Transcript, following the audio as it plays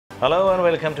Hello and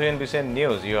welcome to Inbcn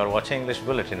News. You are watching English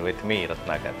Bulletin with me,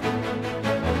 Ratnakar.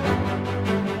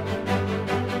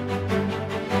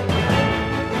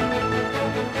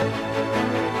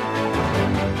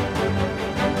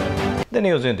 The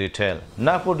news in detail.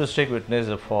 Nagpur district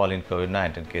witnessed a fall in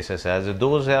COVID-19 cases as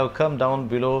those have come down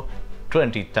below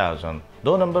 20,000.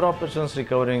 Though number of persons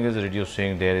recovering is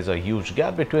reducing, there is a huge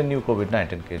gap between new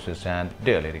COVID-19 cases and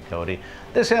daily recovery.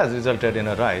 This has resulted in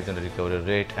a rise in the recovery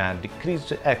rate and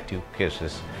decreased active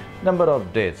cases. Number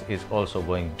of deaths is also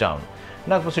going down.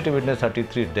 Nagpur city witnessed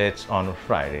 33 deaths on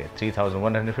Friday.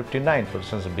 3,159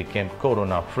 persons became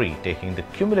corona-free, taking the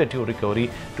cumulative recovery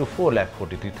to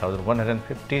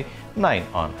 4,43,159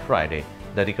 on Friday.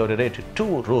 The recovery rate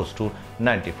too rose to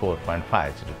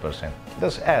 94.50%.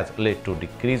 This has led to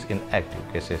decrease in active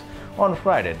cases. On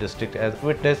Friday, district has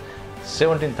witnessed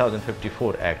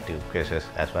 17,054 active cases.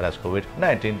 As far as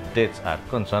COVID-19 deaths are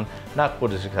concerned, Nagpur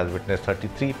district has witnessed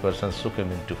 33 persons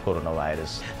succumbing to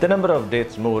coronavirus. The number of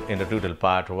deaths more in the rural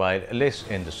part while less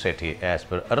in the city. As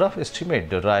per a rough estimate,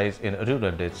 the rise in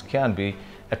rural deaths can be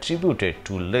attributed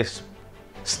to less.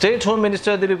 State Home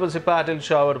Minister Dilip Patil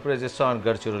showered praises on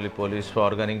Gadchiroli police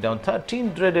for gunning down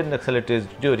 13 dreaded Naxalites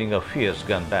during a fierce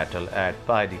gun battle at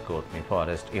Paidi-Kotmi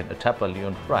forest in Attapalli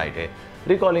on Friday.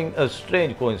 Recalling a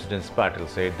strange coincidence, Patil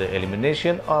said the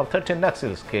elimination of 13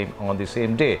 Naxals came on the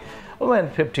same day when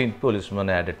 15 policemen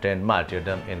had attained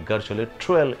martyrdom in Gadchiroli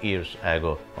 12 years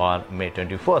ago. On May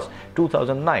 21,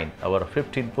 2009, our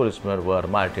 15 policemen were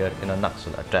martyred in a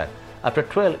Naxal attack. After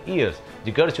 12 years,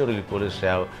 the Gadchiroli police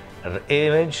have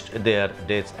avenged their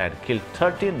deaths and killed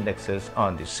 13 Naxals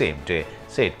on the same day,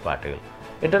 said Patil.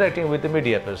 Interacting with the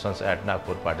media persons at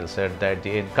Nagpur, Patil said that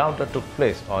the encounter took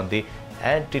place on the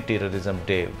Anti-Terrorism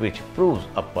Day, which proves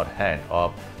upper hand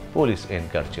of police in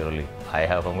Gadchiroli. I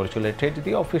have congratulated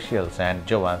the officials and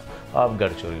jawans of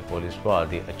Gadchiroli police for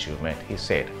the achievement, he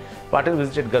said. Patil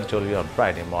visited Gadchiroli on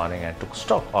Friday morning and took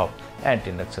stock of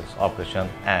anti-Naxals operation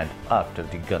and after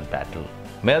the gun battle.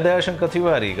 Mayor Dayashankar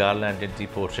Tiwari garlanded the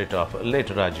portrait of late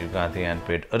Rajiv Gandhi and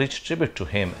paid a rich tribute to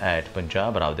him at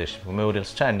Punjab Rao Deshmukh Memorial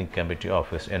Standing Committee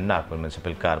office in Nagpur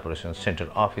Municipal Corporation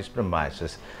Central Office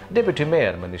premises. Deputy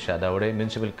Mayor Manisha Davade,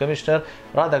 Municipal Commissioner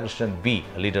Radhakrishnan B,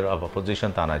 Leader of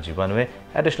Opposition Tanaji Banwe,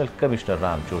 Additional Commissioner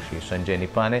Ram Joshi, Sanjay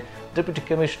Nipane, Deputy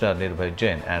Commissioner Nirbhay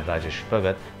Jain and Rajesh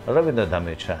Bhagat, Ravindra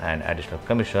Dhamecha and Additional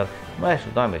Commissioner Mahesh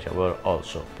Dhamecha were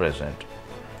also present.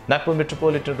 Nagpur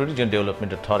Metropolitan Region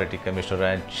Development Authority Commissioner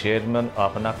and Chairman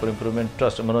of Nagpur Improvement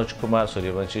Trust Manoj Kumar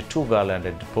Suryavanshi too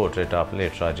garlanded the portrait of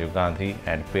late Rajiv Gandhi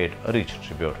and paid a rich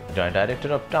tribute. Joint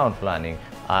Director of Town Planning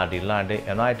R.D. Lande,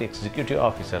 NIT Executive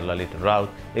Officer Lalit Raut,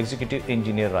 Executive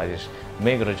Engineer Rajesh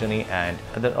Meghrajani and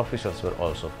other officials were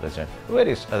also present.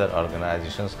 Various other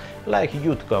organizations like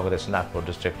Youth Congress, Nagpur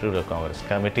District Rural Congress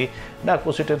Committee,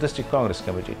 Nagpur City District Congress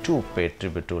Committee too paid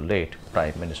tribute to late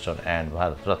Prime Minister and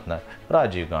Bharat Ratna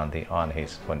Rajiv Gandhi on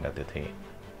his Punyatithi.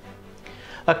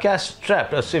 A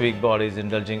cash-strapped civic body is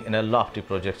indulging in a lofty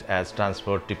project as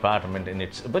Transport Department in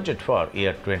its budget for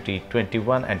year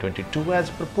 2021 and 22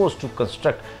 has proposed to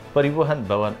construct Parivahan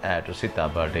Bhavan at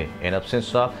Sitabardi. In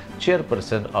absence of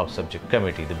chairperson of subject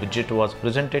committee, the budget was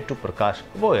presented to Prakash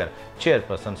Boyer,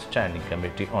 chairperson standing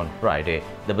committee on Friday.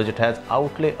 The budget has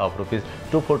outlay of Rs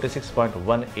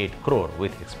 246.18 crore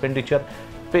with expenditure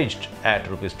pitched at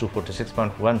Rs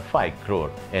 246.15 crore.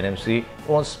 NMC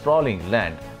owns sprawling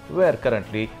land where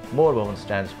currently more Bhavan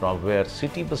stands from where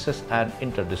city buses and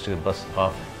inter-district bus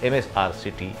of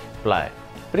MSRCT ply.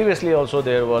 Previously also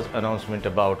there was announcement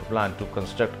about plan to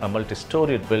construct a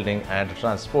multi-storied building and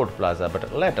transport plaza,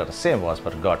 but later same was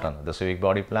forgotten. The civic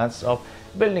body plans of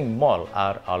building mall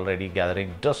are already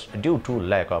gathering dust due to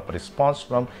lack of response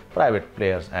from private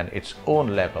players and its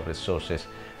own lack of resources.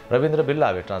 Ravindra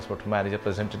Billave, Transport Manager,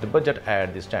 presented the budget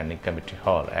at the Standing Committee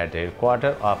Hall at the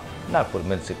headquarters of Nagpur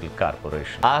Municipal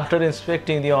Corporation. After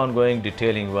inspecting the ongoing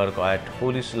detailing work at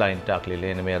Police Line Takli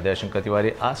Lane, Mayor Dayashankar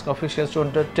Tiwari asked officials to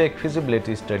undertake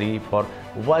feasibility study for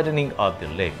widening of the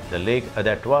lake. The lake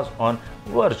that was on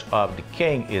verge of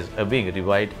decaying is being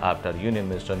revived after Union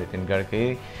Minister Nitin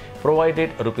Gadkari provided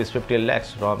Rs 50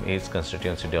 lakhs from his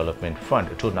constituency development fund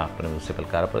to Nagpur Municipal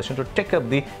Corporation to take up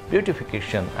the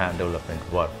beautification and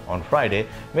development work. On Friday,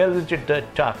 Mayor visited the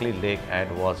Takli Lake and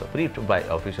was briefed by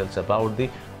officials about the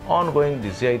ongoing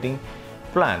deciding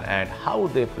plan and how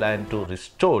they plan to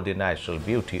restore the natural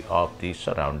beauty of the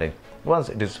surrounding. Once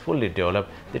it is fully developed,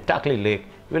 the Takli Lake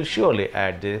will surely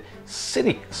add the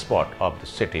scenic spot of the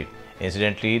city.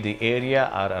 Incidentally, the area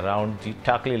around the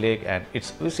Takli Lake and its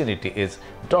vicinity is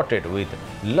dotted with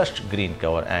lush green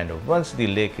cover, and once the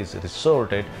lake is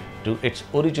restored to its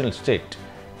original state,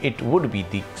 it would be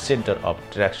the center of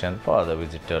attraction for the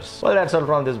visitors. Well, that's all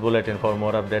from this bulletin. For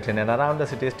more updates in and around the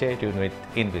city, stay tuned with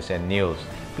Inbcn News.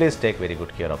 Please take very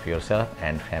good care of yourself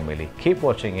and family. Keep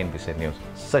watching Inbcn News.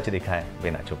 सच दिखाए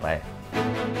बिना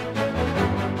छुपाए.